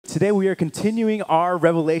Today we are continuing our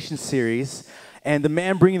Revelation series, and the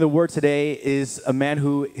man bringing the word today is a man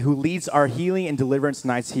who leads our healing and deliverance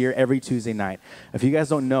nights here every Tuesday night. If you guys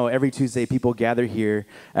don't know, every Tuesday people gather here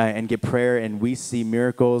and get prayer, and we see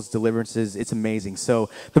miracles, deliverances. It's amazing. This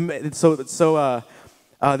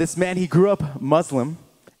man, he grew up Muslim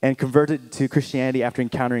and converted to Christianity after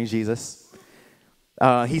encountering Jesus.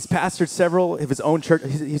 He's pastored several of his own church.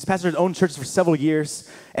 He's pastored his own churches for several years,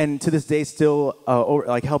 and to this day still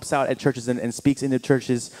helps out at churches and speaks into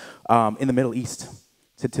churches in the Middle East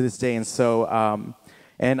to this day. And so,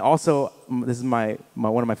 and also, this is one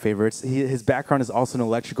of my favorites. His background is also in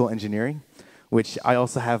electrical engineering, which I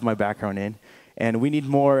also have my background in. And we need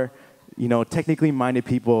more, technically minded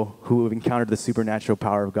people who have encountered the supernatural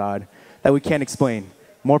power of God that we can't explain.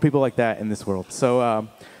 More people like that in this world. So.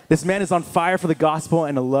 This man is on fire for the gospel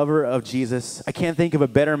and a lover of Jesus. I can't think of a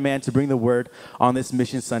better man to bring the word on this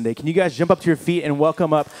Mission Sunday. Can you guys jump up to your feet and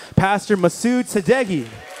welcome up Pastor Massoud Sadeghi?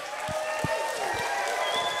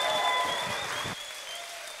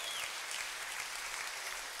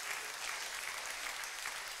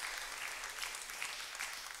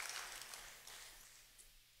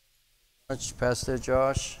 Pastor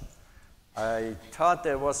Josh, I thought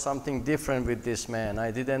there was something different with this man.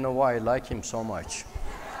 I didn't know why I like him so much.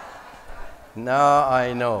 Now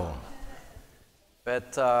I know.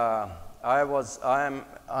 But I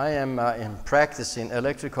am practicing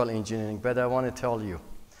electrical engineering, but I want to tell you,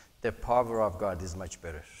 the power of God is much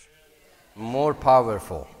better, more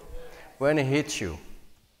powerful. When He hits you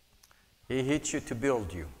to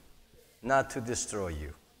build you, not to destroy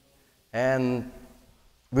you. And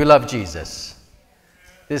we love Jesus.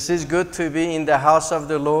 This is good to be in the house of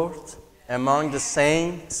the Lord, among the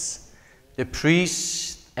saints, the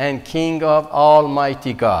priests, and King of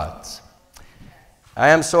Almighty God. I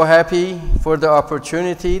am so happy for the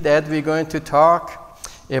opportunity that we're going to talk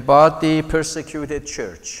about the persecuted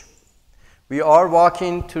church. We are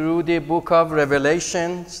walking through the book of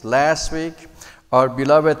Revelations. Last week, our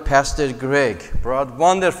beloved Pastor Greg brought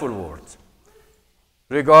wonderful words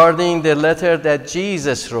regarding the letter that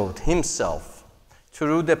Jesus wrote himself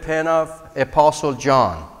through the pen of Apostle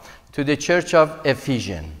John to the church of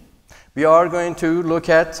Ephesians. We are going to look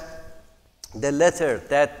at the letter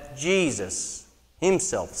that Jesus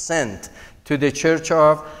himself sent to the church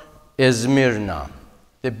of Smyrna,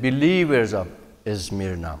 the believers of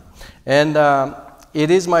Smyrna. And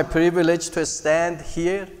it is my privilege to stand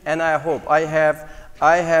here, and I hope I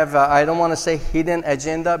don't want to say hidden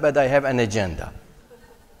agenda, but I have an agenda.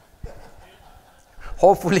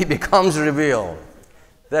 Hopefully becomes revealed.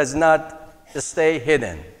 Does not stay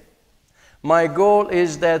hidden. My goal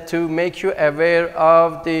is that to make you aware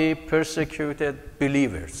of the persecuted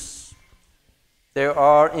believers. There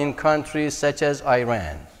are in countries such as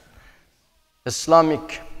Iran,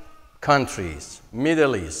 Islamic countries,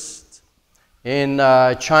 Middle East, in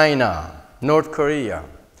China, North Korea,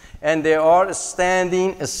 and they are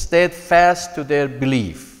standing steadfast to their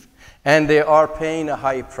belief, and they are paying a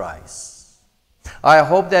high price. I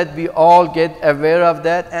hope that we all get aware of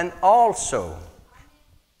that, and also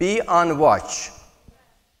be on watch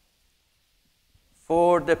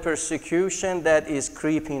for the persecution that is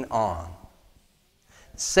creeping on.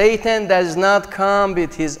 Satan does not come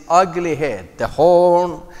with his ugly head, the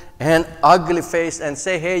horn, and ugly face and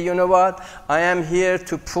say, hey, you know what? I am here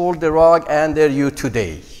to pull the rug under you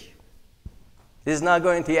today. He's not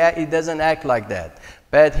going to, he doesn't act like that.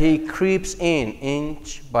 But he creeps in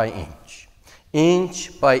inch by inch.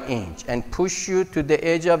 Inch by inch, and push you to the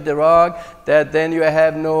edge of the rug that then you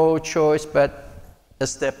have no choice but a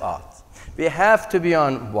step out. We have to be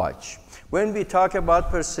on watch. When we talk about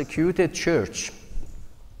persecuted church,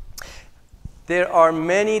 there are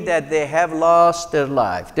many that they have lost their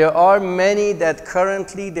life. There are many that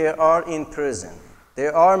currently they are in prison.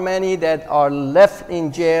 There are many that are left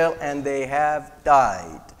in jail and they have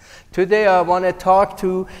died. Today I want to talk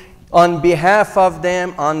on behalf of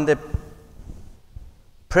them, on the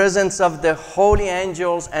presence of the holy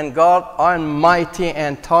angels and God Almighty,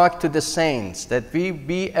 and talk to the saints that we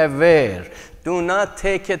be aware. Do not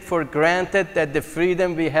take it for granted that the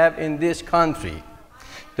freedom we have in this country.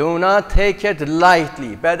 Do not take it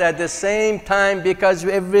lightly, but at the same time, because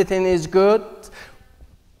everything is good,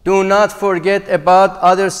 do not forget about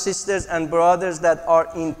other sisters and brothers that are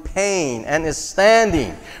in pain and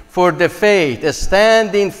standing for the faith,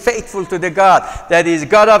 standing faithful to the God that is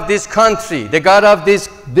God of this country, the God of this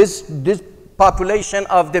population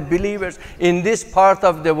of the believers in this part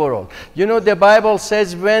of the world. You know, the Bible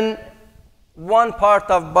says when one part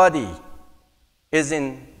of body is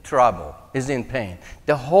in trouble, is in pain,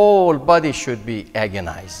 the whole body should be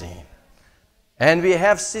agonizing. And we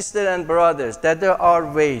have sisters and brothers that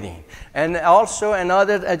are waiting. And also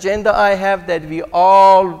another agenda I have, that we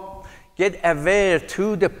all get aware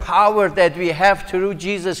to the power that we have through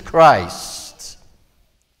Jesus Christ.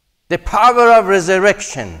 The power of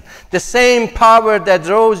resurrection. The same power that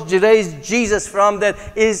raised Jesus from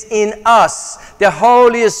death is in us. The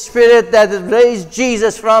Holy Spirit that raised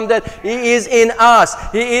Jesus from death, He is in us.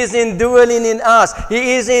 He is indwelling in us.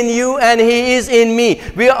 He is in you and He is in me.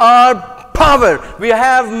 We are power. We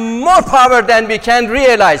have more power than we can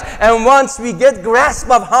realize. And once we get grasp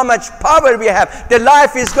of how much power we have, the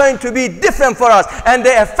life is going to be different for us. And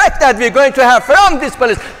the effect that we're going to have from this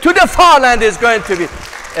place to the far land is going to be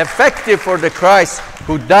effective for the Christ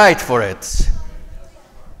who died for it.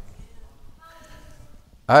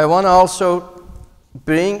 I want to also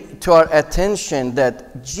bring to our attention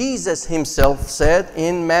that Jesus himself said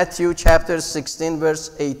in Matthew chapter 16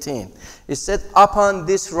 verse 18. He said, upon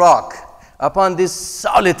this rock, upon this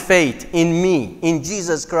solid faith in me, in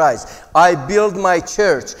Jesus Christ, I build my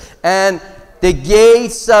church, and the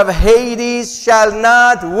gates of Hades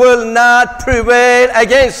will not prevail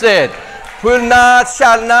against it.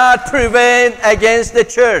 Shall not prevail against the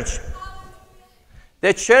church.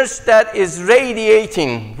 The church that is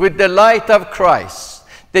radiating with the light of Christ.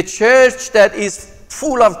 The church that is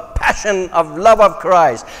full of passion, of love of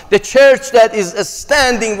Christ. The church that is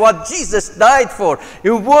standing what Jesus died for.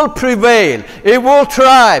 It will prevail. It will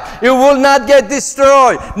thrive. It will not get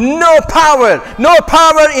destroyed. No power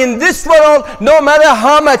in this world, no matter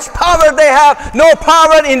how much power they have, no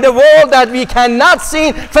power in the world that we cannot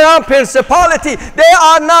see from principality. They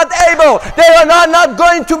are not not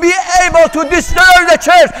going to be able to destroy the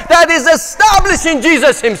church that is established in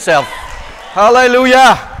Jesus himself.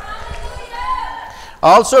 Hallelujah.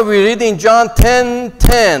 Also, we read in John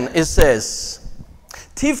 10:10, it says,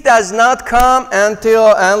 thief does not come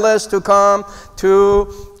unless to come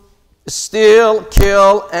to steal,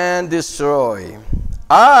 kill, and destroy.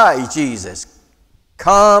 I, Jesus,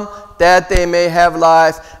 come that they may have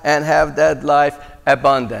life and have that life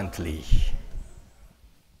abundantly.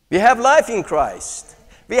 We have life in Christ.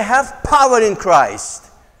 We have power in Christ.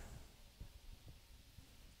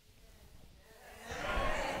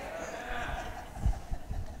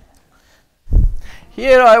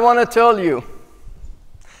 Here I want to tell you,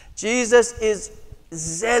 Jesus is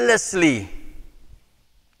zealously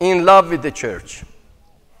in love with the church.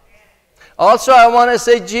 Also, I want to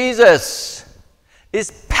say Jesus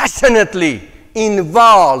is passionately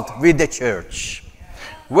involved with the church.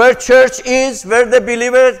 Where church is, where the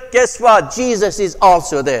believer, guess what? Jesus is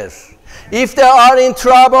also there. If they are in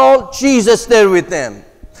trouble, Jesus there with them.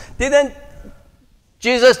 Didn't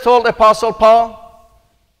Jesus told Apostle Paul,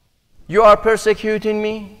 you are persecuting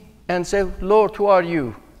me? And say, Lord, who are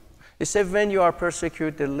you? He said, when you are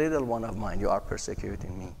persecuted, the little one of mine, you are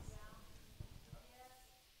persecuting me.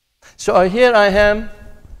 So here I am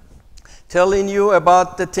telling you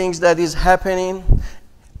about the things that is happening.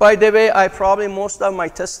 By the way, most of my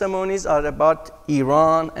testimonies are about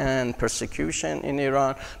Iran and persecution in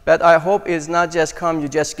Iran. But I hope it's not just you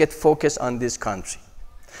just get focused on this country.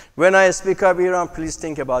 When I speak of Iran, please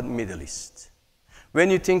think about Middle East. When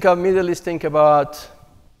you think of Middle East, think about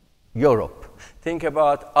Europe. Think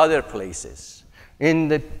about other places. In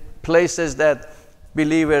the places that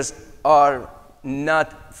believers are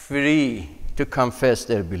not free to confess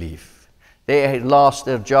their belief. They lost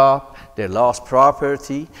their job, they lost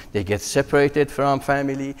property, they get separated from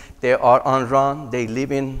family, they are on run, they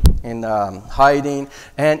live in hiding,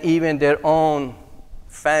 and even their own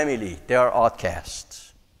family, they are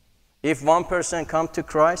outcasts. If one person comes to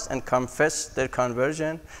Christ and confess their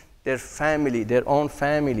conversion, their family, their own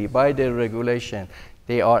family, by their regulation,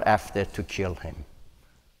 they are after to kill him.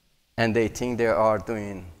 And they think they are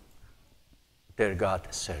doing their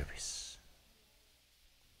God service.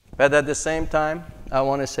 But at the same time, I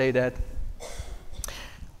want to say that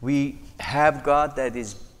we have God that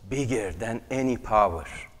is bigger than any power.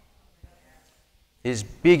 Is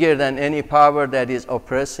bigger than any power that is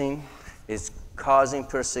oppressing, is causing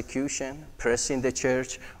persecution, pressing the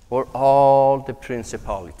church, or all the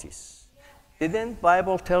principalities. Doesn't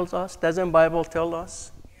Bible tell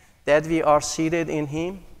us that we are seated in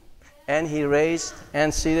Him, and He raised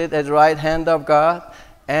and seated at the right hand of God,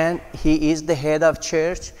 and He is the head of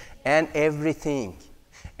church, and everything.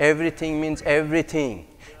 Everything means everything.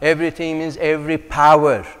 Everything means every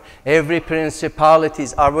power, every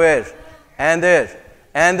principalities are where? Under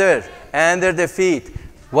the feet.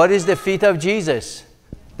 What is the feet of Jesus?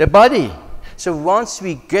 The body. So once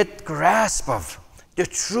we get grasp of the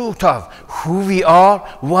truth of who we are,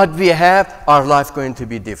 what we have, our life going to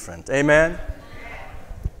be different. Amen?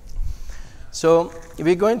 So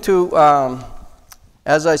we're going to,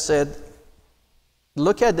 as I said,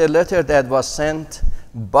 look at the letter that was sent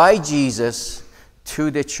by Jesus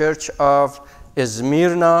to the church of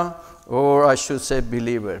Smyrna, or I should say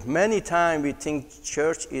believer. Many times we think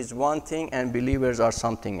church is one thing and believers are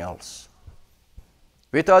something else.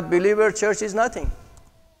 Without believer, church is nothing.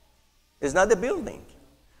 It's not a building.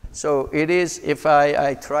 So it is, if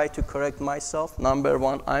I try to correct myself, number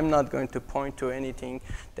one, I'm not going to point to anything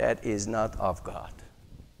that is not of God.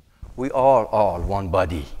 We are all one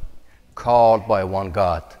body, called by one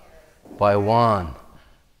God, by one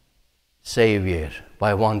Savior,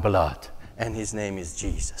 by one blood, and his name is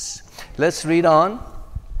Jesus. Let's read on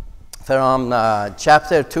from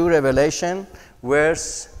chapter 2, Revelation,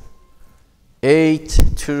 verse 8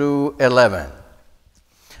 through 11.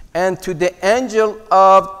 And to the angel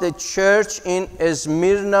of the church in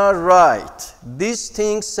Smyrna write, this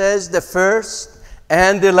thing says the first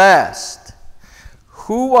and the last,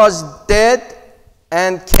 who was dead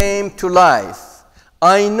and came to life.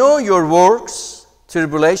 I know your works,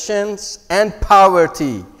 tribulations, and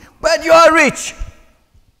poverty, but you are rich.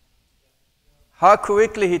 How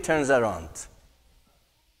quickly he turns around.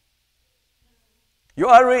 You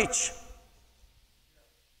are rich.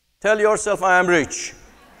 Tell yourself, I am rich.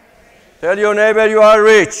 Tell your neighbor, you are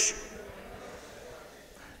rich.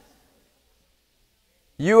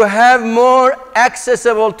 You have more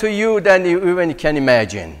accessible to you than you even can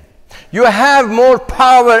imagine. You have more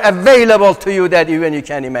power available to you than even you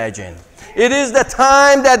can imagine. It is the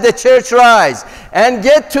time that the church rise and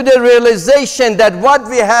get to the realization that what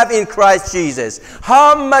we have in Christ Jesus,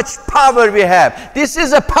 how much power we have. This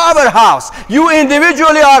is a powerhouse. You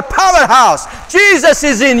individually are powerhouse. Jesus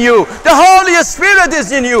is in you. The Holy Spirit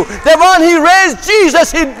is in you. The one he raised,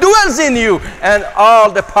 Jesus, he dwells in you. And all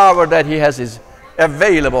the power that he has is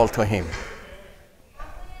available to him.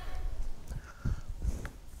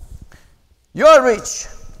 You are rich.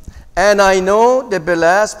 And I know the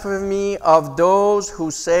blasphemy of those who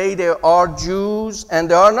say they are Jews and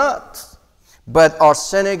they are not, but are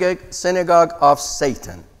synagogue of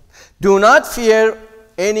Satan. Do not fear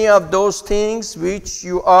any of those things which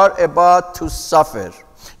you are about to suffer.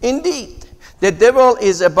 Indeed, the devil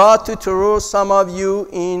is about to throw some of you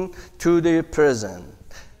into the prison,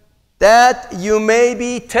 that you may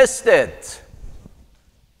be tested.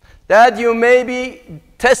 That you may be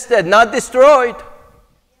tested, not destroyed.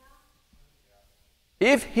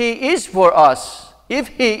 If he is for us, if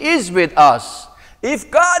he is with us, if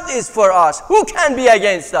God is for us, who can be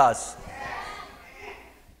against us?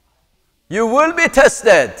 You will be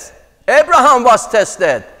tested. Abraham was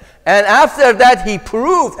tested. And after that he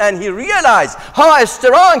proved and he realized how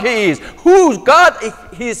strong he is. Whose God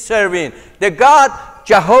he is serving? The God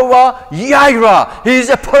Jehovah Jireh. He is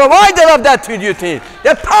a provider of that to you need.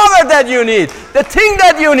 The power that you need. The thing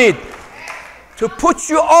that you need. To put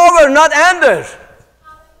you over, not under.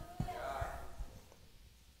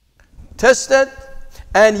 Tested,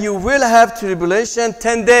 and you will have tribulation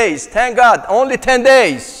 10 days. Thank God, only 10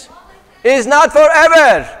 days. It's not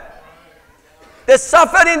forever. The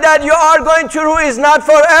suffering that you are going through is not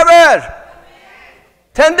forever.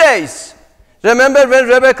 10 days. Remember when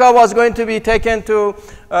Rebecca was going to be taken to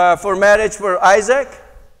for marriage for Isaac?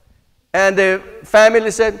 And the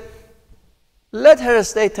family said, let her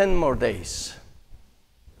stay 10 more days.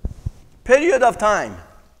 Period of time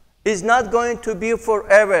is not going to be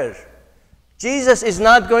forever. Jesus is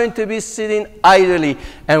not going to be sitting idly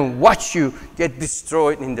and watch you get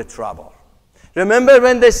destroyed in the trouble. Remember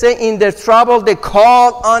when they say in their trouble, they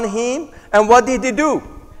called on him, and what did he do?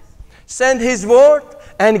 Send his word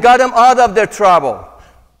and got them out of their trouble.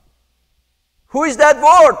 Who is that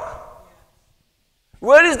word?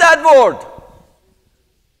 Where is that word?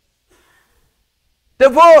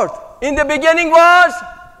 The word in the beginning was,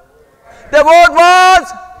 the word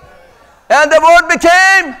was, and the word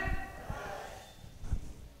became.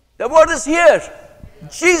 The word is here.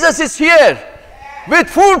 Jesus is here. With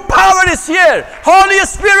full power is here. Holy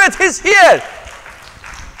Spirit is here.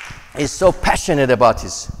 He's so passionate about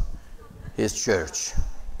his church.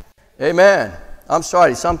 Amen. I'm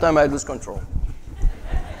sorry, sometimes I lose control.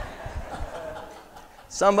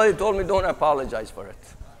 Somebody told me don't apologize for it.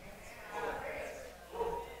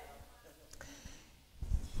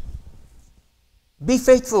 Be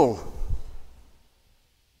faithful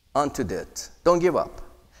unto death. Don't give up.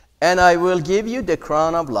 And I will give you the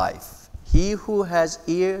crown of life. He who has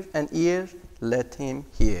ear, let him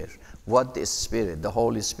hear what the Spirit, the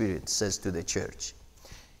Holy Spirit, says to the church.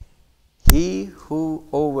 He who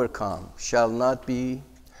overcomes shall not be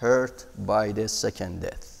hurt by the second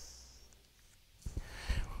death.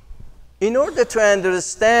 In order to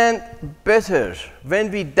understand better,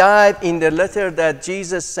 when we dive in the letter that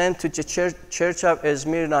Jesus sent to the church of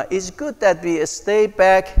Smyrna, it's good that we stay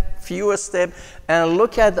back few steps and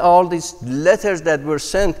look at all these letters that were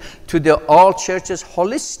sent to all churches.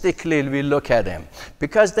 Holistically, we look at them,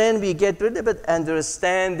 because then we get a little bit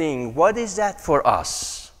understanding what is that for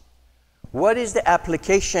us. What is the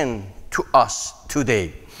application to us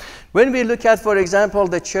today? When we look at, for example,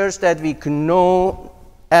 the church that we know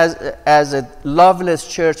as a loveless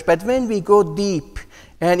church, but when we go deep,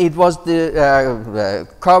 and it was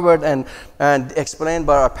covered and explained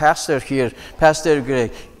by our pastor here, Pastor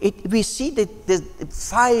Greg, we see the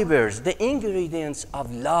fibers, the ingredients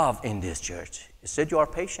of love in this church. He said you are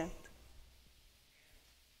patient.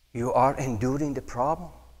 You are enduring the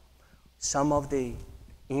problem. Some of the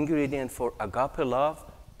ingredients for agape love,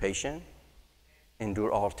 patient,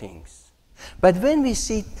 endure all things. But when we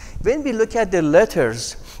look at the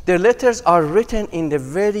letters are written in the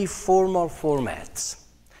very formal formats.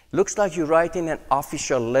 Looks like you're writing an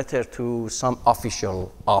official letter to some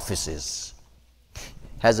official offices.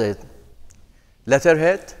 Has a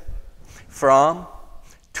letterhead, from,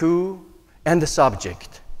 to, and the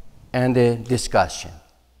subject, and the discussion.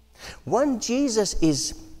 When Jesus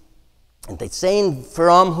is saying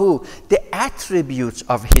from who, the attributes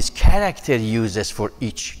of his character uses for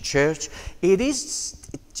each church, it is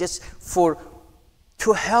just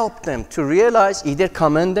to help them to realize, either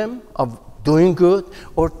commend them of doing good,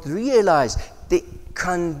 or realize the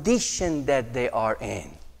condition that they are in,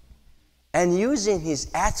 and using his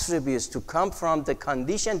attributes to come from the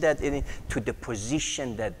condition that they're in to the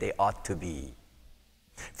position that they ought to be.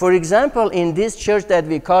 For example, in this church that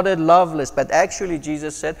we call it loveless, but actually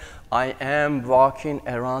Jesus said, I am walking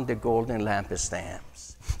around the golden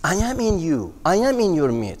lampstands. I am in you. I am in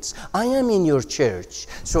your midst. I am in your church.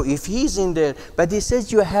 So if he's in there, but he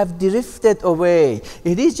says you have drifted away.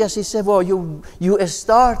 It is just, he said, well, you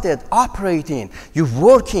started operating, you're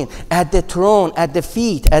working at the throne, at the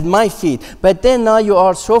feet, at my feet. But then now you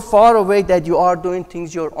are so far away that you are doing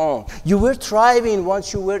things your own. You were thriving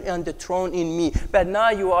once you were on the throne in me, but now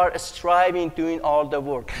you are striving, doing all the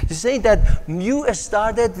work. To say that you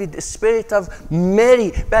started with the spirit of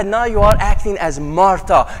Mary, but now you are acting as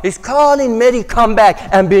Martha. It's calling Mary, come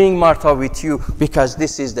back and bring Martha with you, because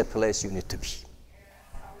this is the place you need to be.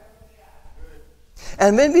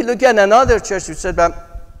 And when we look at another church, we said,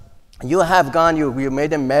 you have gone, you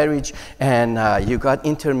made a marriage, and you got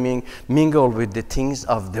intermingled with the things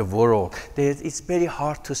of the world. It's very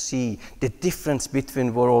hard to see the difference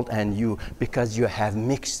between world and you, because you have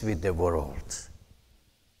mixed with the world.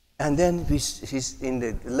 And then he's in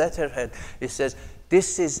the letterhead, it says,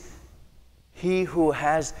 this is he who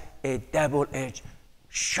has a double-edged,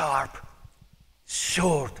 sharp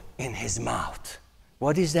sword in his mouth.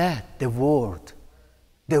 What is that? The word.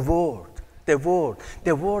 The word. The word.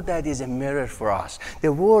 The word that is a mirror for us.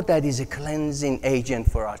 The word that is a cleansing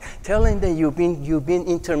agent for us. Telling that you've been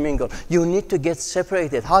intermingled. You need to get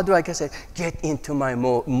separated. How do I get it? Get into my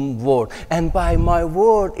word. And by my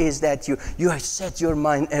word is that you set your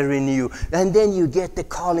mind and renew. And then you get the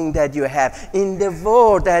calling that you have. In the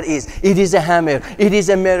word it is a hammer. It is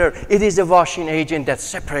a mirror. It is a washing agent that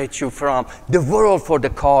separates you from the world for the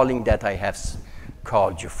calling that I have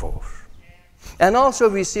called you for. And also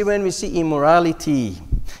when we see immorality,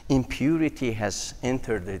 impurity has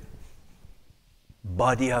entered the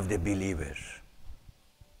body of the believer.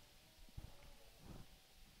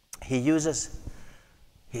 He uses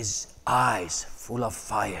his eyes full of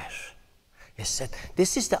fire. He said,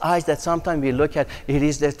 this is the eyes that sometimes we look at, it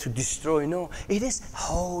is there to destroy. No, it is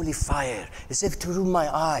holy fire. He said, through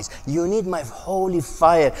my eyes, you need my holy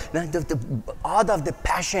fire. Out of the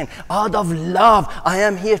passion, out of love, I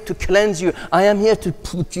am here to cleanse you. I am here to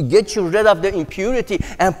get you rid of the impurity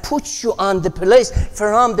and put you on the place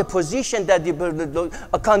from the position that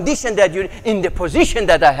a condition that you're in, the position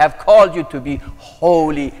that I have called you to be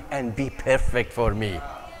holy and be perfect for me.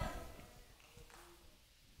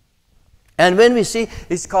 And when we see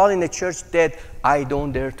he's calling the church dead, I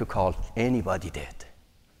don't dare to call anybody dead.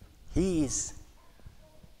 He is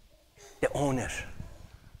the owner.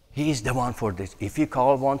 He is the one for this. If he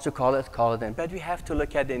wants to call it then. But we have to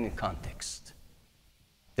look at it in context.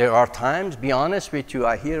 There are times, be honest with you,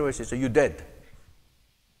 I hear voices say, you're dead.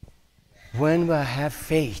 When I have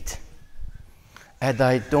faith and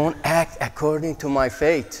I don't act according to my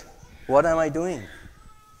faith, what am I doing?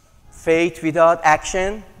 Faith without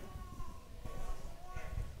action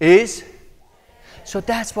is, so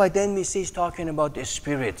that's why then we see he's talking about the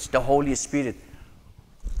spirits, the Holy Spirit.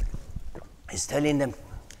 He's telling them,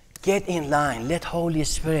 get in line, let Holy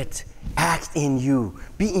Spirit act in you,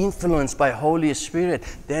 be influenced by Holy Spirit,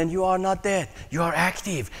 then you are not dead. You are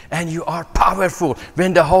active and you are powerful.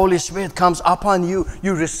 When the Holy Spirit comes upon you,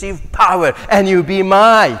 you receive power and you be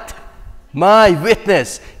my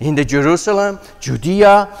witness in the Jerusalem,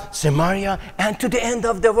 Judea, Samaria, and to the end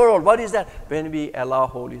of the world. What is that? When we allow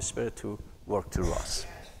Holy Spirit to work through us.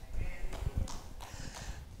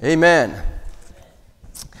 Amen.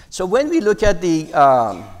 So when we look at the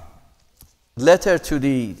letter to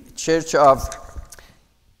the church of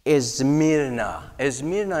Smyrna.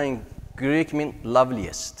 Smyrna in Greek means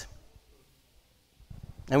loveliest.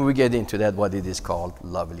 And we get into that, what it is called,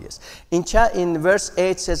 loveliest. In verse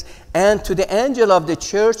 8 says, and to the angel of the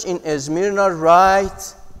church in Smyrna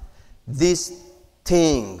write these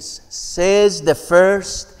things, says the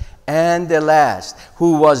first and the last,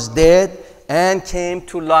 who was dead and came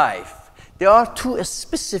to life. There are two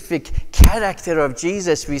specific characters of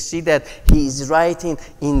Jesus. We see that he is writing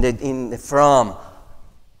from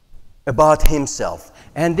about himself.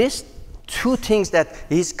 And these two things that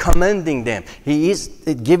he's commending them. He is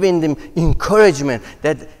giving them encouragement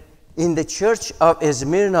that in the church of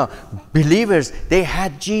Smyrna, believers, they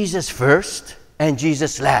had Jesus first and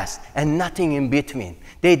Jesus last, and nothing in between.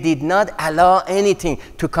 They did not allow anything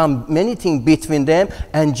between them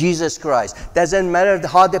and Jesus Christ. Doesn't matter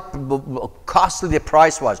how costly the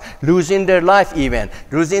price was, losing their life even,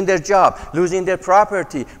 losing their job, losing their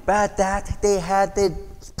property, but that they had the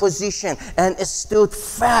position and stood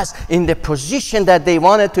fast in the position that they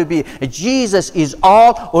wanted to be. Jesus is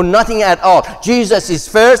all or nothing at all. Jesus is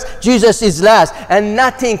first, Jesus is last, and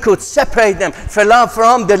nothing could separate them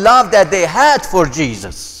from the love that they had for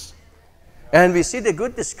Jesus. And we see the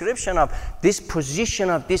good description of this position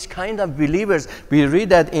of this kind of believers. We read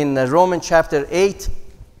that in Romans chapter 8,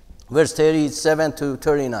 verse 37 to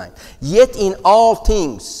 39. Yet in all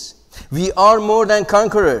things we are more than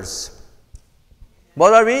conquerors.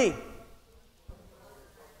 What are we?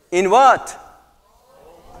 In what?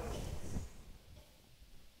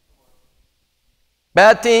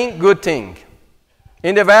 Bad thing, good thing.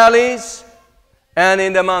 In the valleys and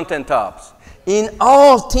in the mountaintops. In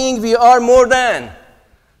all things we are more than.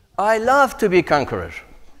 I love to be conqueror.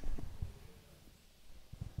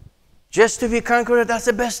 Just to be conqueror, that's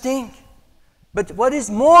the best thing. But what is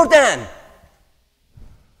more than?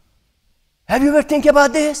 Have you ever think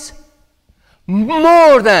about this?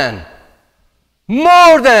 More than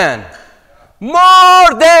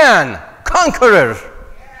conqueror.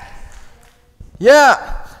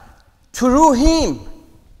 Yeah, through him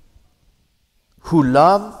who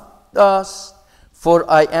loved us, for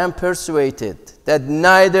I am persuaded that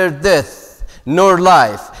neither death, nor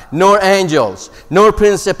life, nor angels, nor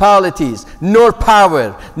principalities, nor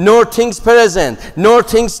power, nor things present, nor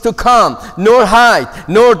things to come, nor height,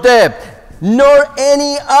 nor depth, nor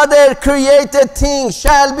any other created thing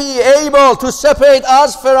shall be able to separate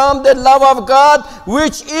us from the love of God,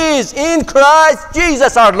 which is in Christ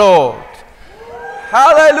Jesus our Lord.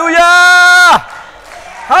 Hallelujah!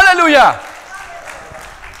 Hallelujah!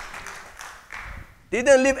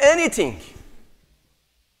 Didn't leave anything.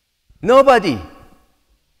 Nobody.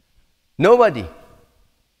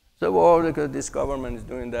 So, oh, this government is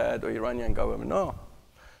doing that, or Iranian government. No.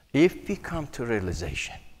 If we come to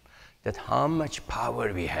realization that how much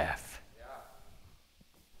power we have,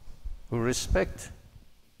 we respect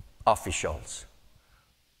officials,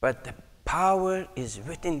 but the power is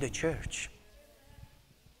within the church.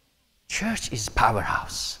 Church is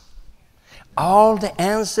powerhouse. All the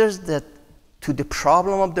answers to the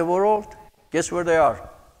problem of the world, guess where they are?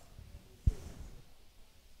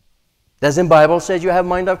 Doesn't Bible say you have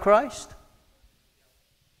mind of Christ?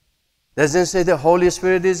 Doesn't say the Holy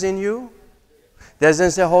Spirit is in you?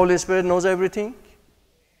 Doesn't say Holy Spirit knows everything?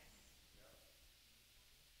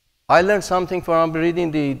 I learned something from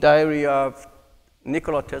reading the diary of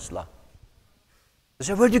Nikola Tesla. I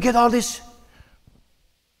said, where do you get all these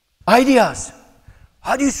ideas?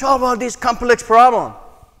 How do you solve all these complex problems?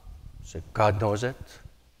 I said, God knows it.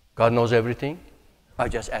 God knows everything. I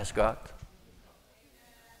just ask God.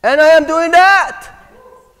 And I am doing that.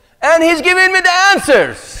 And He's giving me the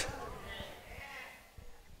answers.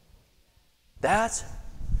 That's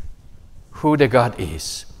who the God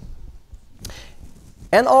is.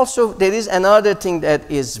 And also there is another thing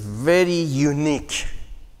that is very unique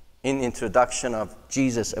in introduction of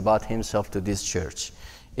Jesus about himself to this church.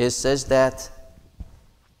 It says that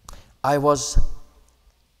I was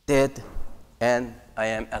dead and I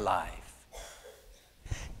am alive.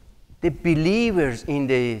 The believers in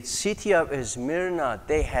the city of Smyrna,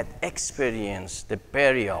 they had experienced the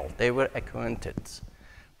burial. They were acquainted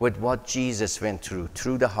with what Jesus went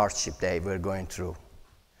through the hardship they were going through.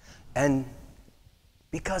 And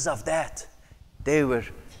because of that, they were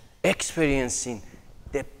experiencing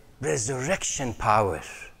the resurrection power.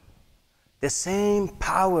 The same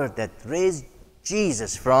power that raised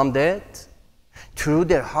Jesus from death, through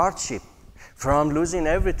their hardship, from losing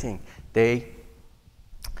everything, they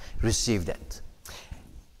received it.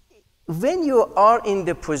 When you are in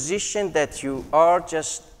the position that you are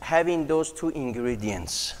just having those two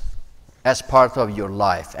ingredients as part of your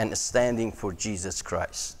life and standing for Jesus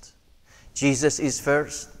Christ, Jesus is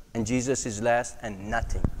first and Jesus is last and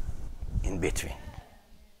nothing in between.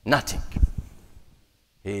 Nothing.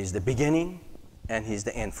 He is the beginning and He's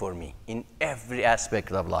the end for me in every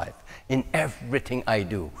aspect of life, in everything I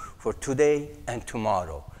do, for today and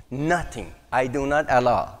tomorrow. Nothing. I do not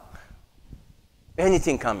allow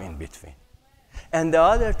anything come in between. And the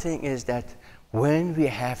other thing is that when we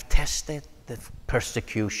have tested the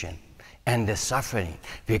persecution and the suffering,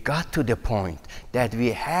 we got to the point that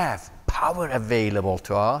we have power available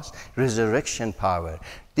to us, resurrection power.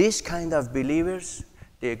 These kind of believers,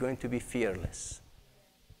 they're going to be fearless.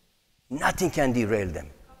 Nothing can derail them.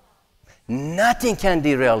 Nothing can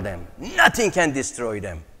derail them. Nothing can destroy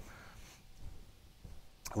them.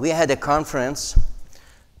 We had a conference,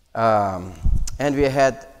 and we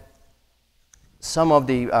had some of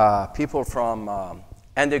the people from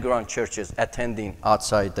underground churches attending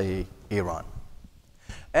outside Iran.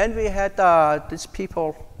 And we had these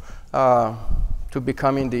people to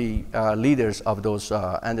becoming the leaders of those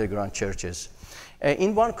underground churches.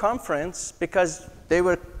 In one conference, because they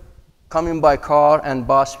were coming by car and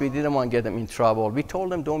bus, we didn't want to get them in trouble. We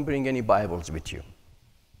told them, don't bring any Bibles with you.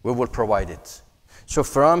 We will provide it. So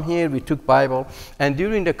from here, we took Bible, and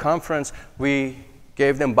during the conference, we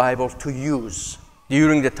gave them Bible to use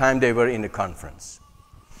during the time they were in the conference.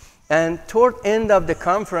 And toward end of the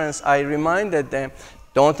conference, I reminded them,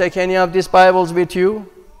 don't take any of these Bibles with you.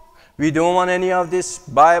 We don't want any of this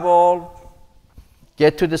Bible.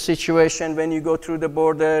 Get to the situation when you go through the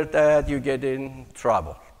border that you get in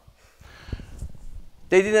trouble.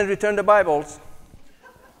 They didn't return the Bibles.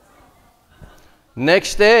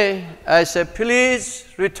 Next day, I said, please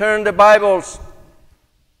return the Bibles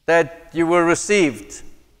that you were received.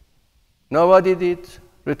 Nobody did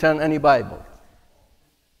return any Bible.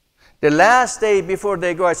 The last day before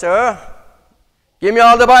they go, I said, give me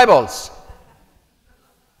all the Bibles.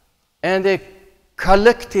 And they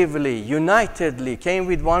collectively, unitedly came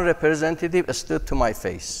with one representative, stood to my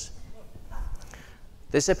face.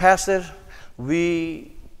 They said, Pastor,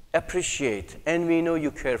 we appreciate and we know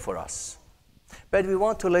you care for us. But we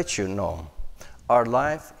want to let you know, our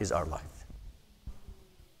life is our life.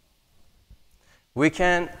 We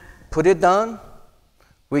can put it down,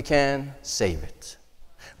 we can save it.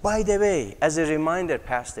 By the way, as a reminder,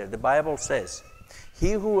 Pastor, the Bible says,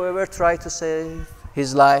 he who ever tries to save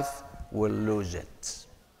his life will lose it.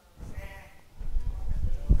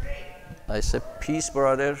 I said, peace,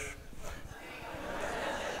 brother.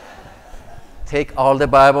 Take all the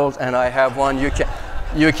Bibles, and I have one. You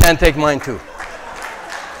can take mine too.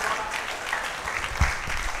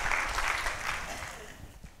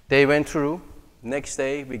 They went through. Next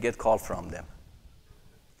day, we get call from them.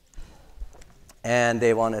 And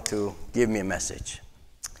they wanted to give me a message.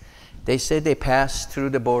 They said they passed through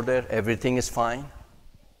the border. Everything is fine.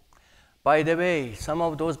 By the way, some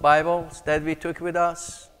of those Bibles that we took with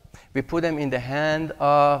us, we put them in the hand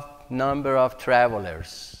of number of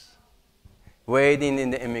travelers waiting in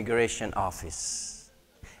the immigration office.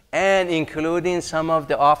 And including some of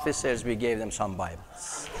the officers, we gave them some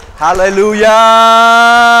Bibles. Hallelujah!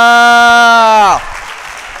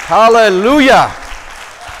 Hallelujah!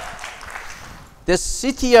 The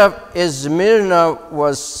city of Smyrna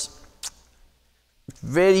was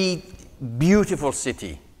very beautiful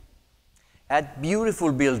city. Had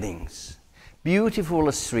beautiful buildings,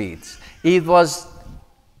 beautiful streets. It was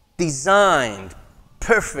designed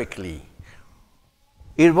perfectly.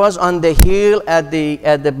 It was on the hill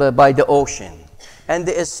by the ocean. And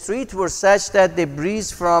the streets were such that the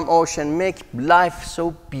breeze from ocean make life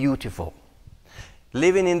so beautiful.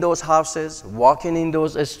 Living in those houses, walking in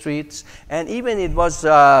those streets, and even it was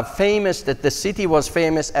famous that the city was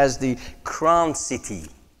famous as the crown city.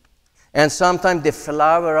 And sometimes the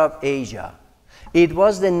flower of Asia. It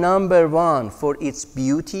was the number one for its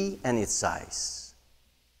beauty and its size.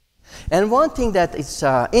 And one thing that is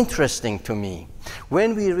interesting to me,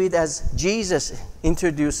 when we read as Jesus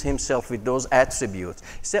introduced himself with those attributes,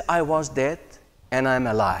 he said, I was dead and I'm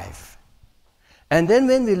alive. And then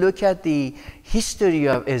when we look at the history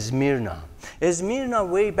of Smyrna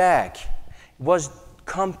way back was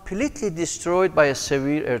completely destroyed by a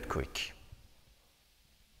severe earthquake.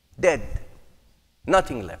 Dead.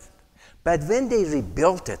 Nothing left. But when they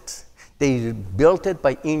rebuilt it, they rebuilt it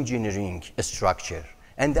by engineering a structure.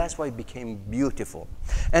 And that's why it became beautiful.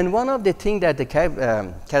 And one of the things that the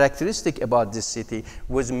characteristic about this city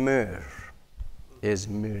was myrrh. Is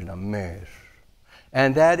myrrh.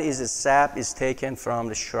 And that is a sap is taken from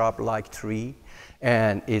the shrub-like tree.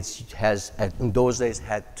 And it has, in those days,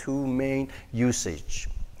 had two main usage.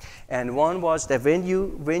 And one was that when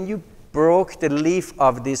you broke the leaf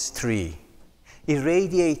of this tree, it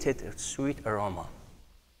radiated a sweet aroma.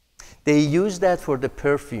 They used that for the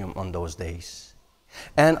perfume on those days.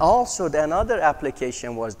 And also another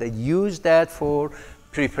application was they used that for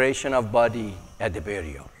preparation of body at the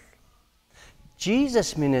burial.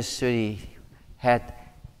 Jesus' ministry had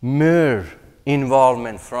myrrh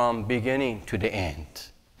involvement from beginning to the end.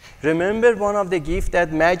 Remember one of the gifts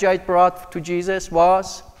that Magi brought to Jesus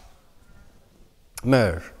was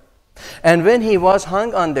myrrh. And when he was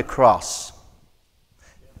hung on the cross,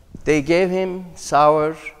 they gave him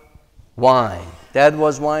sour wine. That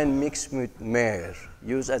was wine mixed with myrrh,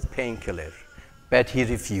 used as painkiller, but he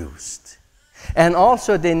refused. And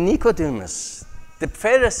also the Nicodemus, the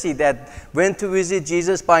Pharisee that went to visit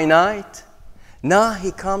Jesus by night, now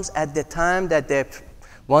he comes at the time that they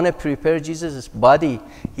want to prepare Jesus' body.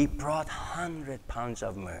 He brought 100 pounds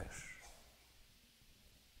of myrrh.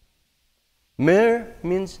 Myrrh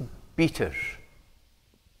means bitter.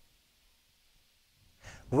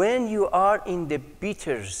 When you are in the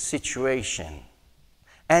bitter situation,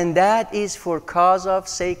 and that is for cause of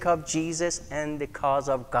sake of Jesus and the cause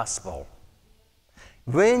of gospel.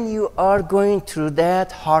 When you are going through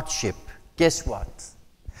that hardship, guess what?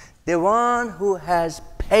 The one who has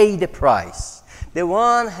paid the price, the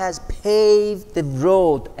one has paved the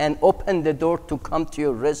road and opened the door to come to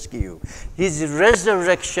your rescue, his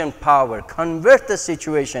resurrection power convert the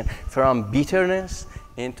situation from bitterness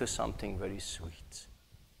into something very sweet.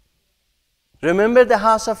 Remember the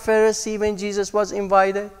house of Pharisee when Jesus was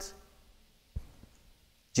invited?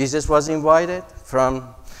 Jesus was invited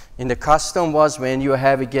in the custom was when you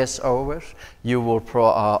have a guest over, you will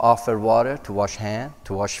offer water to wash hands,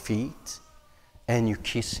 to wash feet, and you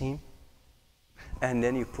kiss him, and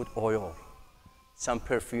then you put oil, some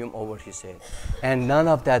perfume over his head. And none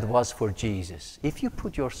of that was for Jesus. If you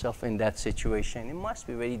put yourself in that situation, it must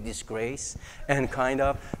be very disgrace and kind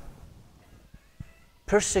of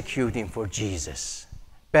persecuting for Jesus.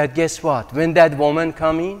 But guess what? When that woman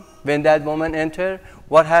come in, when that woman enter,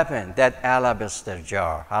 what happened? That alabaster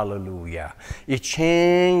jar, hallelujah. It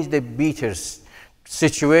changed the bitter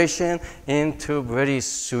situation into very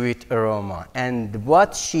sweet aroma. And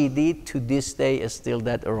what she did to this day is still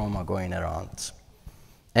that aroma going around.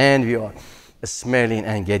 And we are smelling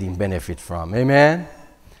and getting benefit from. Amen?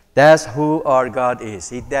 That's who our God is.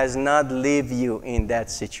 He does not leave you in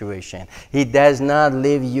that situation. He does not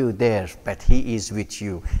leave you there, but He is with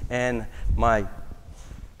you. And my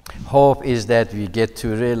hope is that we get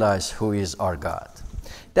to realize who is our God.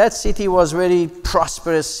 That city was very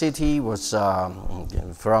prosperous city, was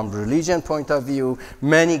from religion point of view,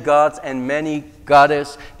 many gods and many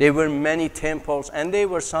goddesses. There were many temples, and there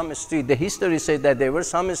were some streets. The history said that there were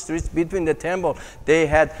some streets between the temple. They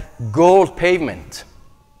had gold pavement.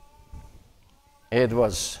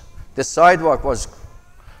 The sidewalk was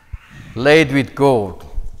laid with gold.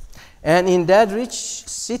 And in that rich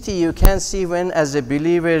city, you can see when, as a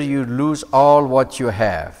believer, you lose all what you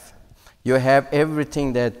have. You have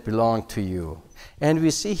everything that belongs to you. And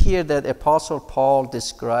we see here that Apostle Paul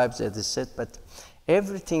describes it. He said, but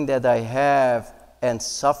everything that I have and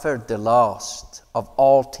suffered the loss of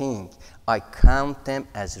all things, I count them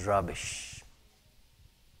as rubbish.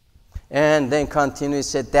 And then continue,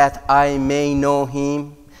 said, that I may know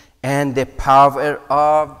Him and the power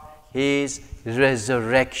of His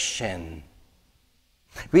resurrection.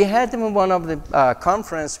 We had in one of the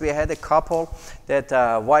conference, we had a couple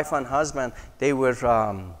that wife and husband, they were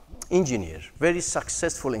engineers, very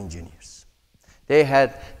successful engineers. They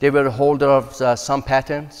were holder of some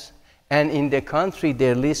patents, and in the country,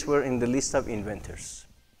 their lists were in the list of inventors.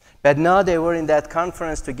 But now they were in that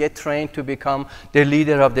conference to get trained to become the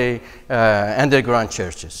leader of the underground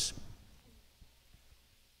churches.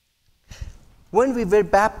 When we were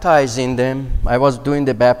baptized in them, I was doing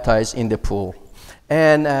the baptize in the pool.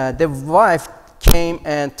 And the wife came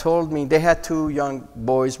and told me, they had two young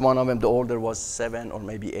boys, one of them, the older was 7 or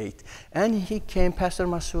maybe 8. And he came, Pastor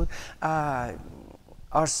Massoud,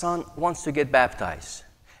 our son wants to get baptized.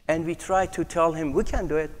 And we tried to tell him, we can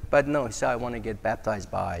do it, but no, he said, I want to get baptized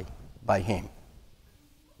by him.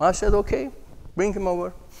 I said, okay, bring him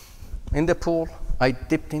over. In the pool, I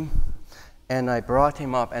dipped him, and I brought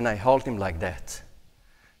him up, and I held him like that.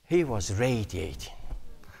 He was radiating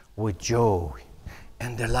with joy,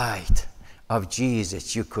 and the light of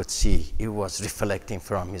Jesus you could see. It was reflecting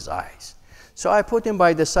from his eyes. So I put him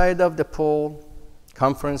by the side of the pole.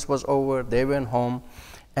 Conference was over. They went home.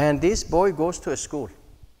 And this boy goes to a school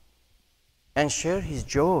and share his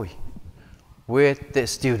joy with the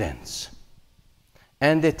students.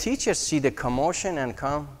 And the teachers see the commotion and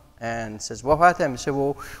come and says, what happened? He said,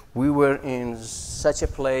 well, we were in such a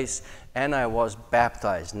place and I was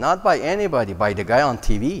baptized. Not by anybody, by the guy on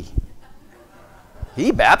TV.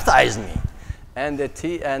 He baptized me. And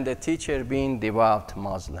the teacher being devout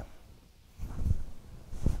Muslim.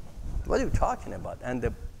 What are you talking about?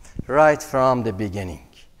 And right from the beginning,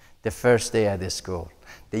 the first day at the school,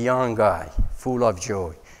 the young guy, full of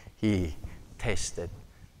joy, he tasted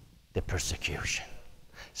the persecution.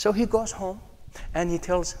 So he goes home and he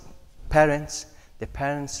tells parents, the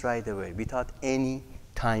parents right away, without any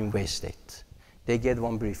time wasted, they get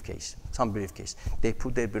some briefcase. They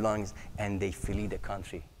put their belongings and they flee the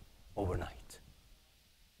country overnight.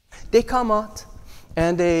 They come out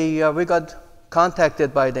and we got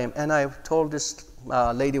contacted by them, and I told this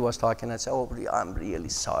lady was talking, I said, oh, I'm really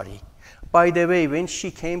sorry. By the way, when she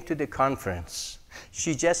came to the conference,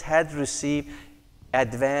 she just had received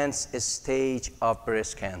advanced stage of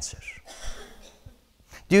breast cancer.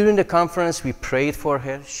 During the conference, we prayed for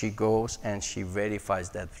her. She goes and she verifies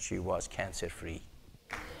that she was cancer-free.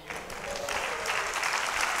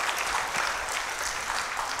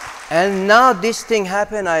 And now this thing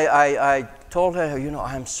happened. I told her, you know,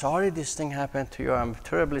 I'm sorry this thing happened to you. I'm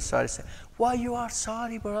terribly sorry. She said, why you are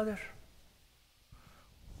sorry, brother?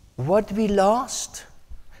 What we lost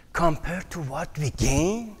compared to what we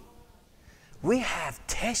gained, we have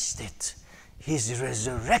tasted his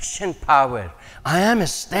resurrection power. I am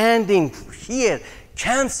standing here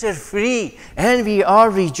cancer-free, and we are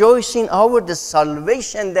rejoicing over the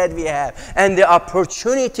salvation that we have and the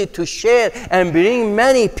opportunity to share and bring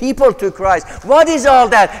many people to Christ. What is all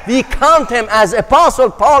that? We count him, as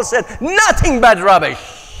Apostle Paul said, nothing but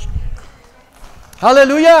rubbish.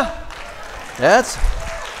 Hallelujah.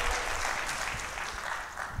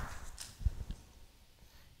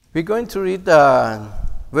 We're going to read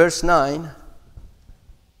verse 9.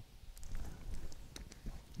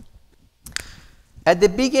 At the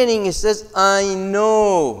beginning it says, I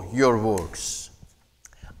know your works.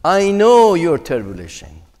 I know your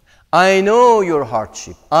tribulation. I know your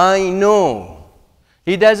hardship. I know.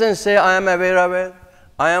 He doesn't say, I am aware of it.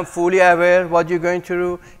 I am fully aware what you're going to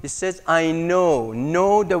do. He says, I know.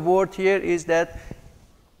 Know, the word here is that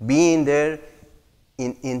being there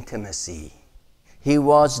in intimacy. He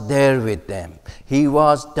was there with them. He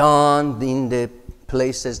was down in the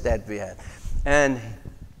places that we had. And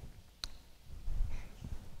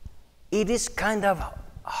it is kind of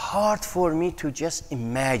hard for me to just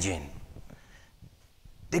imagine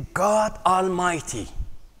the God Almighty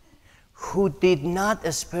who did not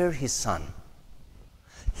spare his son.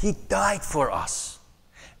 He died for us.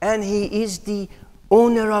 And he is the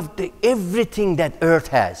owner of everything that earth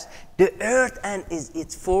has. The earth and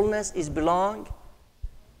its fullness is belong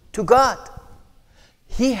to God.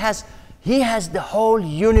 He has the whole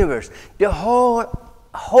universe, the whole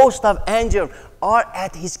host of angels are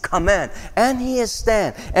at his command, and he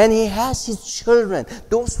stands, and he has his children,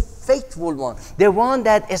 those faithful ones, the one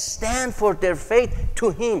that stand for their faith to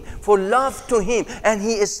him, for love to him, and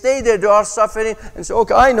he stay there. They are suffering, and say,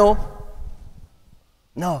 okay, I know.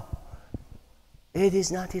 No, it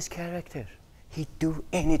is not his character. He do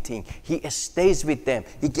anything. He stays with them.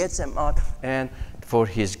 He gets them out, and for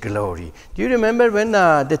his glory. Do you remember when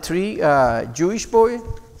the three Jewish boys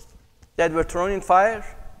that were thrown in fire?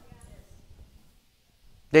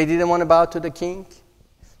 They didn't want to bow to the king.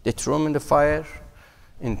 They threw him in the fire,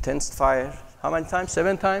 intense fire. How many times?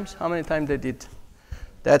 7 times? How many times they did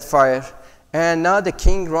that fire? And now the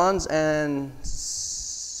king runs and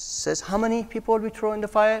says, how many people we throw in the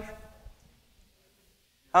fire?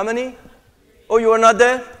 How many? Oh, you were not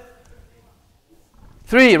there?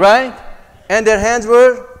 3, right? And their hands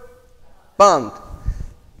were bound.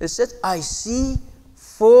 It says, I see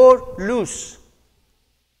 4 loose,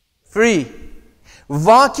 free,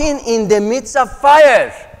 walking in the midst of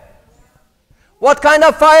fire. What kind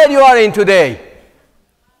of fire you are in today?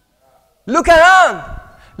 Look around.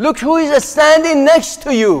 Look who is standing next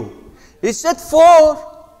to you. It said 4,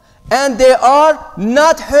 and they are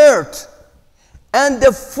not hurt. And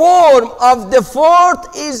the form of the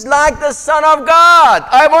 4th is like the Son of God.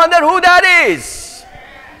 I wonder who that is.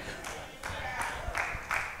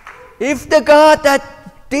 If the God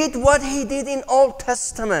that did what he did in Old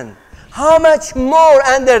Testament, how much more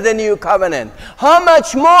under the new covenant? How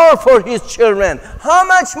much more for his children? How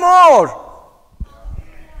much more?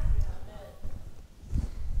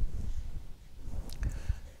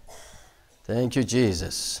 Thank you,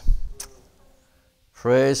 Jesus.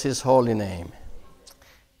 Praise his holy name.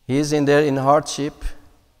 He's in there in hardship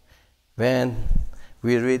when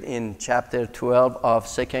we read in chapter 12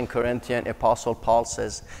 of 2 Corinthians, Apostle Paul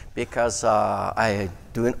says, because I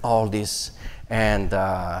doing all this and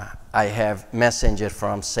I have messenger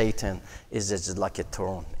from Satan, is just like a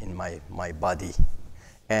thorn in my body.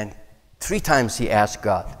 And 3 times he asked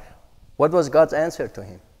God. What was God's answer to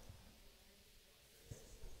him?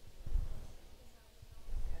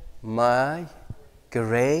 My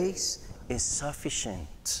grace is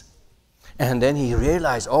sufficient. And then he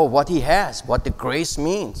realized, oh, what he has, what the grace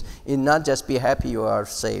means. It not just be happy you are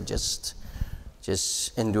saved, just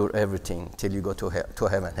endure everything till you go to heaven. To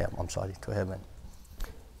heaven.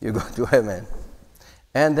 You go to heaven.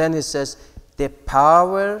 And then it says, the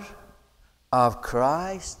power of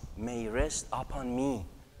Christ may rest upon me.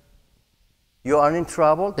 You are in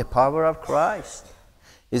trouble, the power of Christ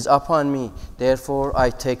is upon me. Therefore, I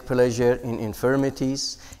take pleasure in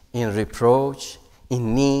infirmities, in reproach,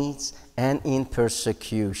 in needs, and in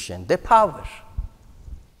persecution. The power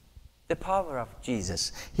of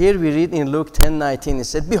Jesus. Here we read in Luke 10:19, it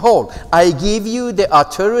said, behold, I give you the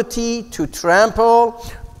authority to trample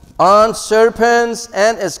on serpents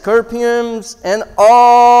and scorpions and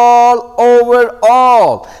all over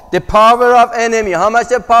all the power of enemy. How much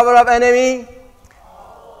the power of enemy?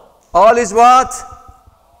 All is what?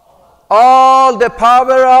 All the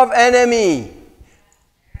power of enemy.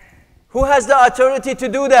 Who has the authority to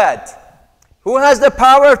do that? Who has the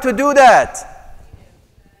power to do that?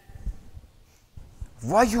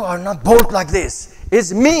 Why you are not bold like this?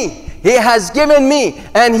 It's me. He has given me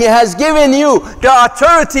and he has given you the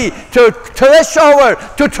authority to thresh over,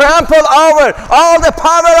 to trample over all the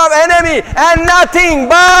power of enemy, and nothing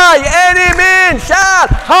by any means shall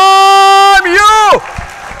harm you.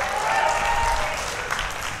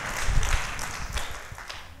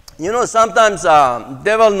 You know, sometimes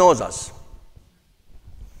devil knows us.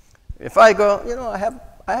 If I go, you know, I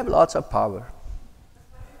have lots of power.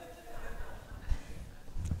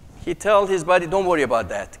 He tells his body, don't worry about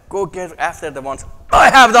that. Go get after the ones.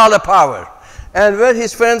 I have all the power. And when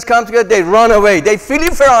his friends come together, they run away. They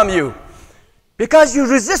flee from you. Because you're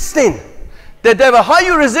resisting the devil. How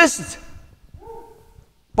you resist?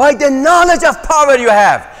 By the knowledge of power you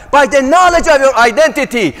have. By the knowledge of your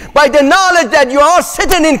identity. By the knowledge that you are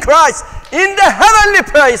sitting in Christ in the heavenly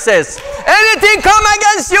places. Anything come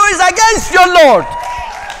against you is against your Lord.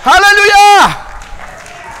 Hallelujah.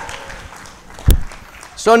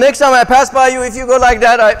 So next time I pass by you, if you go like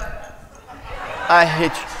that, I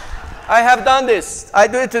hit you. I have done this. I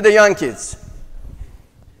do it to the young kids.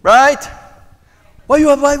 Right? Why you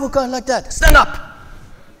walk like that? Stand up.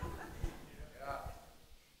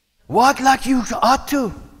 Walk like you ought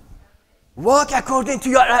to. Walk according to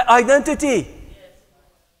your identity.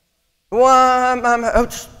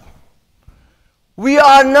 We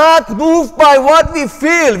are not moved by what we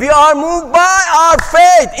feel. We are moved by our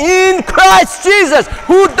faith in Christ Jesus,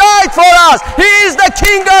 who died for us. He is the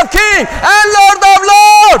King of Kings and Lord of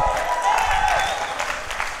Lords.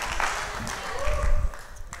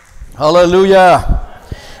 Hallelujah.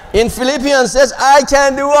 In Philippians it says, I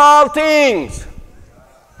can do all things.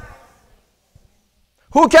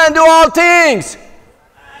 Who can do all things?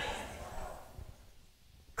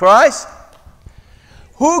 Christ.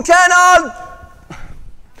 Who can all...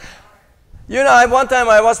 You know, one time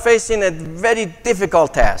I was facing a very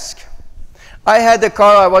difficult task. I had a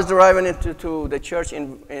car, I was driving it to the church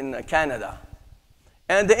in Canada.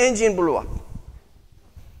 And the engine blew up.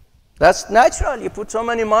 That's natural. You put so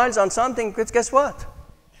many miles on something, guess what?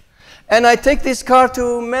 And I take this car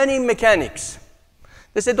to many mechanics.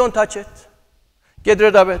 They said, don't touch it. Get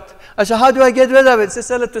rid of it. I said, how do I get rid of it? They said,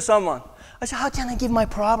 sell it to someone. I said, how can I give my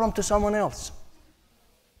problem to someone else?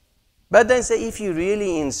 But then say, if you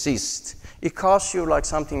really insist, it costs you like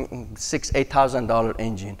something $8,000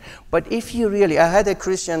 engine. But if you really, I had a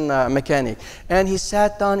Christian mechanic, and he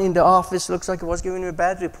sat down in the office, looks like he was giving me a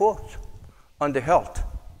bad report on the health.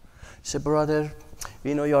 He said, brother,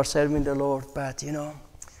 we know you are serving the Lord, but you know,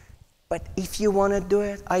 but if you want to do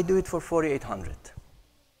it, I do it for $4,800.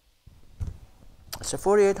 I said,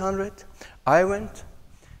 $4,800? I went,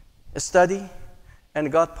 study,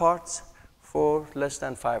 and got parts for less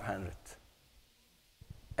than $500.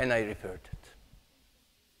 And I repaired it.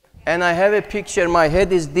 And I have a picture, my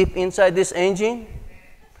head is deep inside this engine,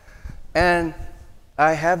 and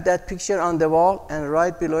I have that picture on the wall, and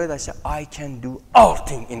right below it I said, I can do all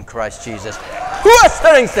things in Christ Jesus, who has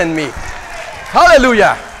strengthened me.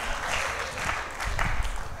 Hallelujah.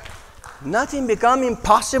 Nothing become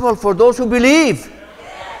impossible for those who believe.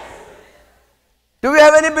 Do we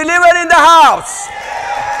have any believer in the house?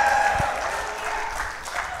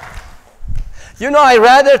 You know, I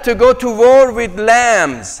rather to go to war with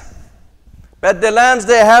lambs, but the lambs,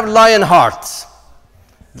 they have lion hearts.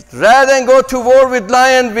 Rather than go to war with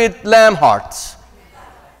lion with lamb hearts.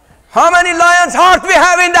 How many lions' heart we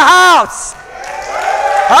have in the house?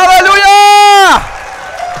 Hallelujah!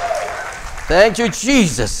 Thank you,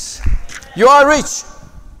 Jesus. You are rich.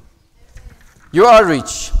 You are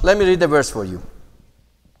rich. Let me read the verse for you.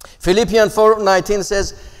 Philippians 4:19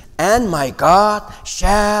 says, and my God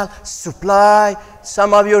shall supply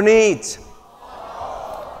some of your needs.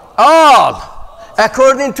 All.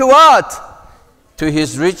 According to what? To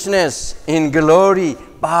his richness in glory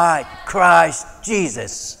by Christ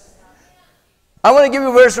Jesus. I want to give you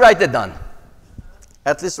a verse, write it down.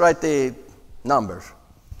 At least write the number.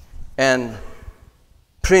 And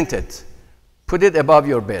print it. Put it above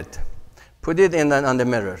your bed. Put it on the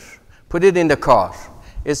mirror. Put it in the car.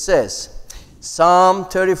 It says, Psalm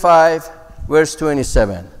 35, verse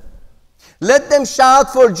 27. Let them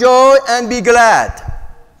shout for joy and be glad,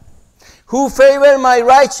 who favor my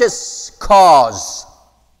righteous cause.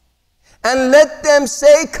 And let them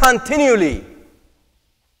say continually.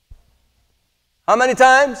 How many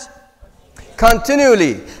times?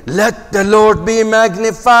 Continually. Let the Lord be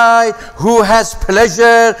magnified, who has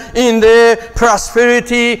pleasure in the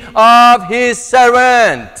prosperity of his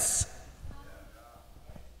servants.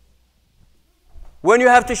 When you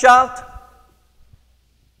have to shout?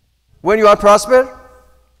 When you are prosper?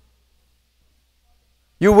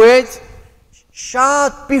 You wait?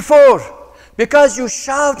 Shout before. Because you're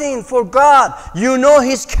shouting for God. You know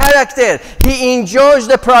his character. He enjoys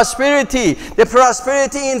the prosperity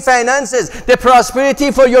in finances, the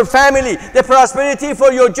prosperity for your family, the prosperity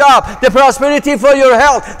for your job, the prosperity for your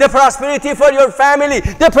health, the prosperity for your family.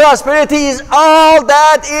 The prosperity is all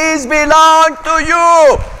that is belong to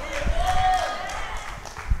you.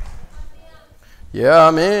 Yeah,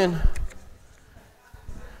 amen.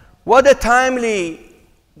 What a timely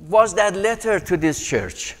was that letter to this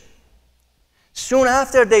church. Soon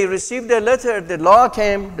after they received the letter, the law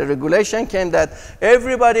came, the regulation came that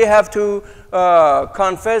everybody have to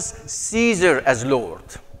confess Caesar as Lord.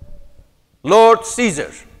 Lord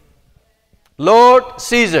Caesar. Lord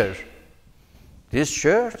Caesar. This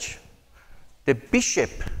church, the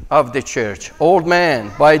bishop of the church, old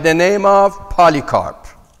man by the name of Polycarp,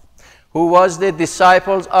 who was the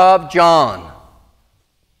disciples of John.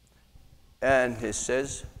 And he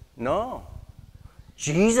says, no,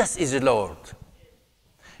 Jesus is Lord.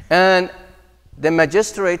 And the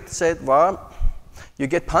magistrate said, well, you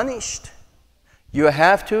get punished. You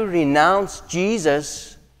have to renounce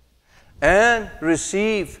Jesus and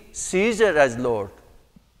receive Caesar as Lord.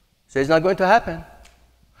 So it's not going to happen.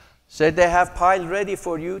 Said they have pile ready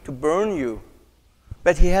for you to burn you.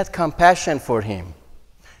 But he had compassion for him.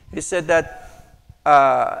 He said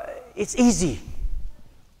that it's easy.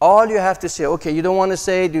 All you have to say, okay, you don't want to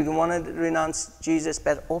say, you don't want to renounce Jesus,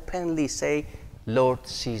 but openly say, Lord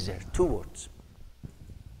Caesar, 2 words.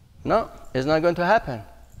 No, it's not going to happen.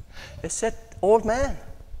 They said, old man,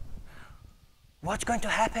 what's going to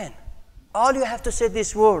happen? All you have to say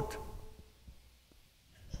this word.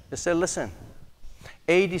 They said, listen,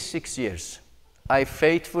 86 years, I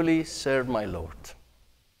faithfully served my Lord.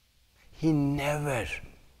 He never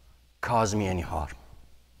caused me any harm.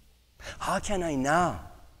 How can I now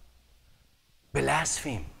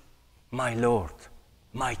blaspheme my Lord,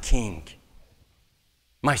 my King,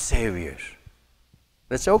 my Savior?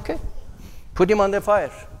 That's okay. Put him on the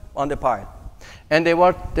fire, on the pile. And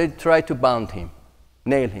they tried to bound him,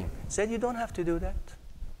 nail him. Said, you don't have to do that.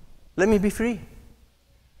 Let me be free.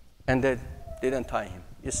 And they didn't tie him.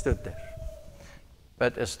 He stood there.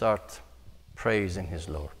 But start praising his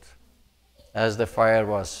Lord. As the fire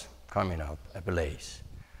was coming up, ablaze.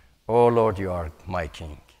 Oh Lord, you are my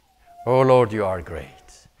King. Oh Lord, you are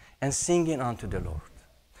great. And singing unto the Lord.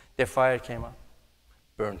 The fire came up,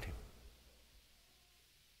 burned him.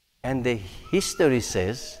 And the history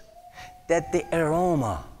says that the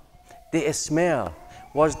aroma, the smell,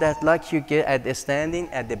 was that like you get at standing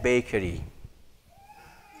at the bakery,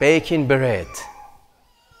 baking bread.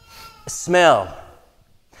 Smell.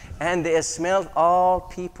 And the smell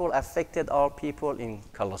affected all people in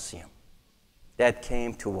Colosseum that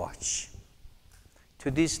came to watch.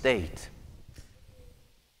 To this date,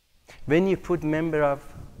 when you put member of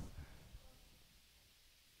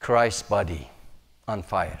Christ's body on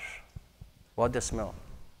fire, what the smell?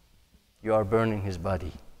 You are burning his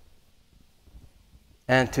body.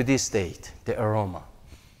 And to this date, the aroma,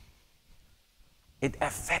 it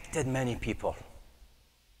affected many people.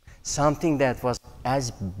 Something that was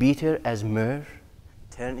as bitter as myrrh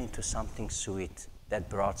turned into something sweet that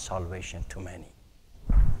brought salvation to many.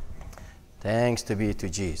 Thanks to be to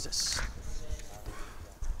Jesus.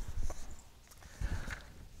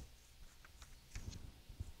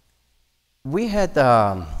 We had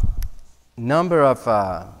a number of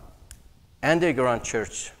underground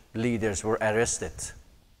church leaders were arrested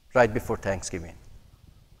right before Thanksgiving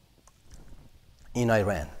in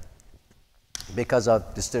Iran because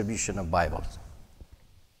of distribution of Bibles.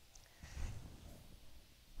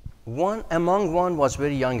 Among one was a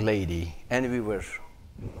very young lady, and we were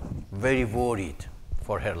very worried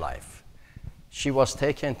for her life. She was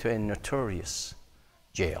taken to a notorious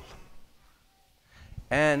jail.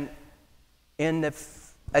 And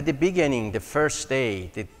at the beginning, the first day,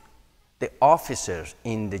 the officers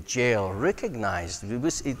in the jail recognized,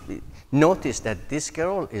 noticed that this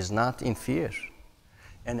girl is not in fear,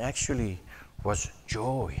 and actually was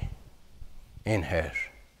joy in her.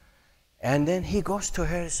 And then he goes to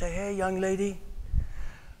her and says, "Hey, young lady,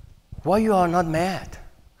 why you are not mad?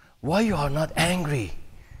 Why you are not angry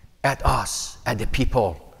at us, at the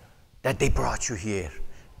people that they brought you here?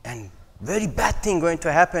 And very bad thing going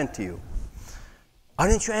to happen to you.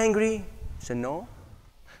 Aren't you angry?" He said, "No.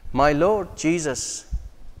 My Lord Jesus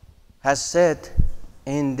has said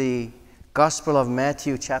in the Gospel of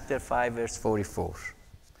Matthew chapter 5 verse 44,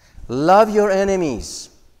 love your enemies,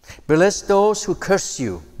 bless those who curse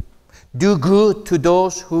you, do good to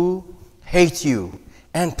those who hate you,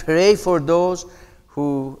 and pray for those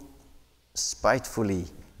who spitefully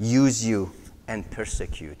use you and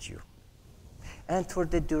persecute you." And for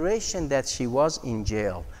the duration that she was in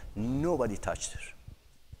jail, nobody touched her.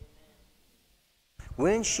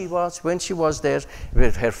 When she was there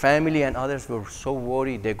with her family and others were so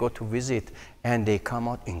worried, they go to visit and they come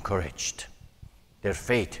out encouraged. Their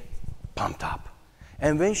faith pumped up.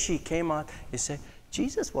 And when she came out, they said,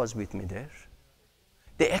 "Jesus was with me there."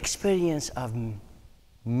 The experience of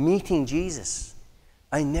meeting Jesus,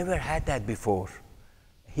 I never had that before.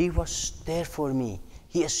 He was there for me.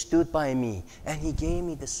 He stood by me, and he gave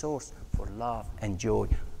me the source for love and joy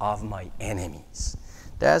of my enemies.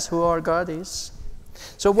 That's who our God is.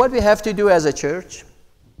 So what we have to do as a church,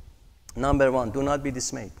 number one, do not be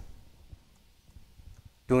dismayed.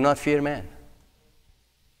 Do not fear man.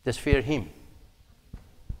 Just fear him.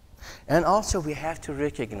 And also we have to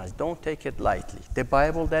recognize, don't take it lightly, the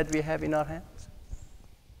Bible that we have in our hands.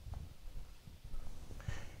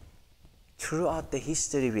 Throughout the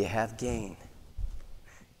history we have gained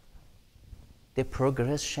the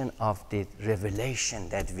progression of the revelation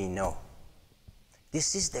that we know.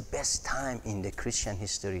 This is the best time in the Christian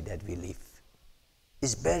history that we live.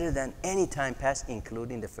 It's better than any time past,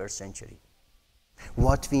 including the first century.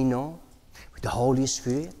 What we know with the Holy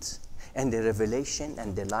Spirit and the revelation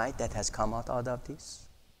and the light that has come out of this.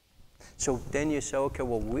 So then you say, okay,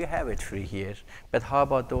 well, we have it free here, but how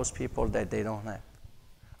about those people that they don't have?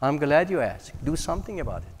 I'm glad you asked. Do something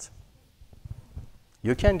about it.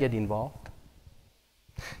 You can get involved.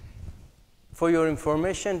 For your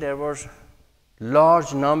information, there was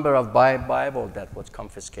large number of Bible that was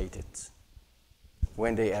confiscated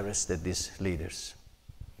when they arrested these leaders.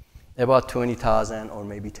 About 20,000 or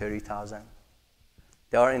maybe 30,000.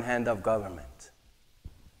 They are in hand of government.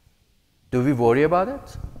 Do we worry about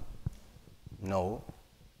it? No.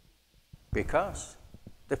 Because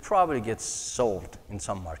they probably get sold in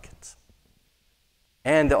some markets.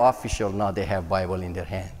 And the official, now they have Bible in their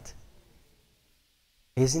hand.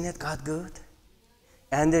 Isn't it God good?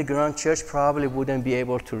 Underground church probably wouldn't be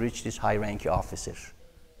able to reach this high-ranking officer.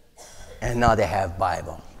 And now they have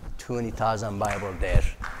Bible. 20,000 Bible there.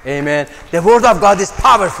 Amen. The Word of God is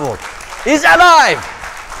powerful. It's alive.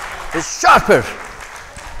 It's sharper.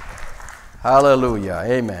 Hallelujah.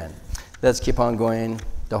 Amen. Let's keep on going.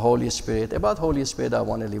 The Holy Spirit. About Holy Spirit, I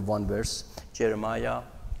want to leave one verse. Jeremiah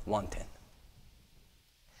 1:10.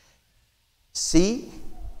 See,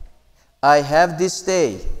 I have this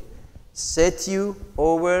day set you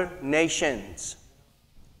over nations.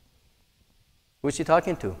 Who's he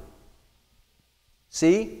talking to?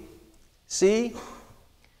 See?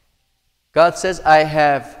 God says, I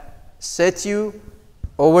have set you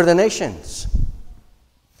over the nations,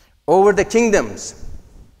 over the kingdoms,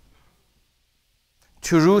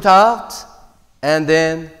 to root out and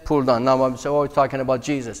then pull down. Now I'm always talking about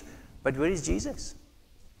Jesus. But where is Jesus?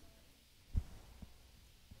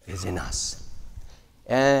 He's in us.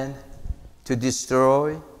 And to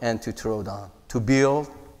destroy and to throw down, to build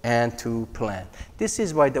and to plant. This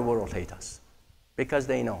is why the world hates us, because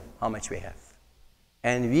they know how much we have.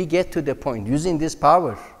 And we get to the point, using this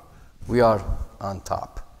power, we are on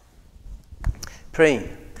top.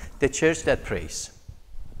 Praying, the church that prays.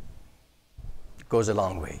 goes a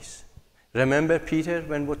long ways. Remember Peter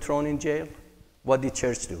when he was thrown in jail? What did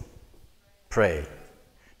church do? Pray,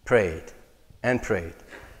 prayed, and prayed.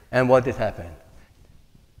 And what did happen?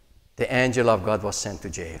 The angel of God was sent to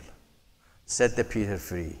jail, set the Peter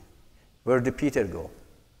free. Where did Peter go?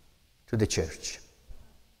 To the church.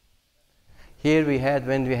 Here we had,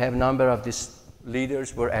 when we have number of these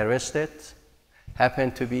leaders were arrested,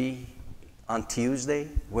 happened to be on Tuesday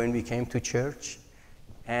when we came to church,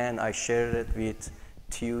 and I shared it with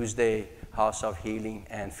Tuesday House of Healing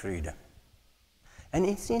and Freedom. And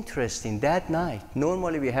it's interesting, that night,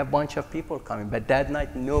 normally we have a bunch of people coming, but that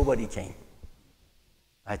night nobody came.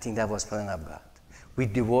 I think that was plan of God. We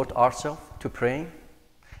devote ourselves to praying,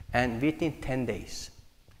 and within 10 days,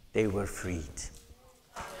 they were freed.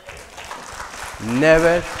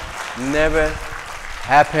 Never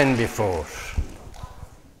happened before.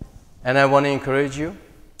 And I want to encourage you.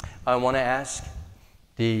 I want to ask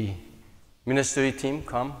the ministry team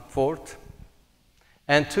come forth.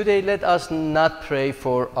 And today, let us not pray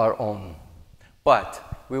for our own,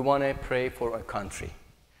 but we want to pray for a country,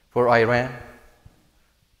 for Iran,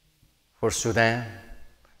 for Sudan,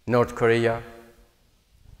 North Korea.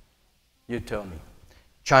 You tell me.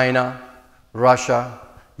 China, Russia,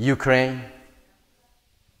 Ukraine,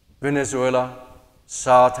 Venezuela,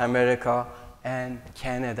 South America, and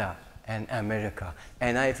Canada and America.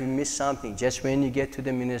 And if you miss something, just when you get to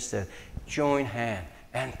the minister, join hand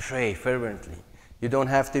and pray fervently. You don't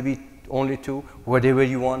have to be only two, whatever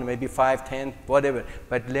you want, maybe 5, 10, whatever.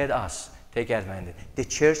 But let us take advantage. The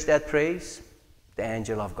church that prays, the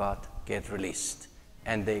angel of God get released.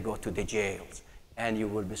 And they go to the jails. And you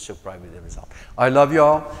will be surprised with the result. I love you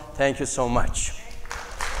all. Thank you so much.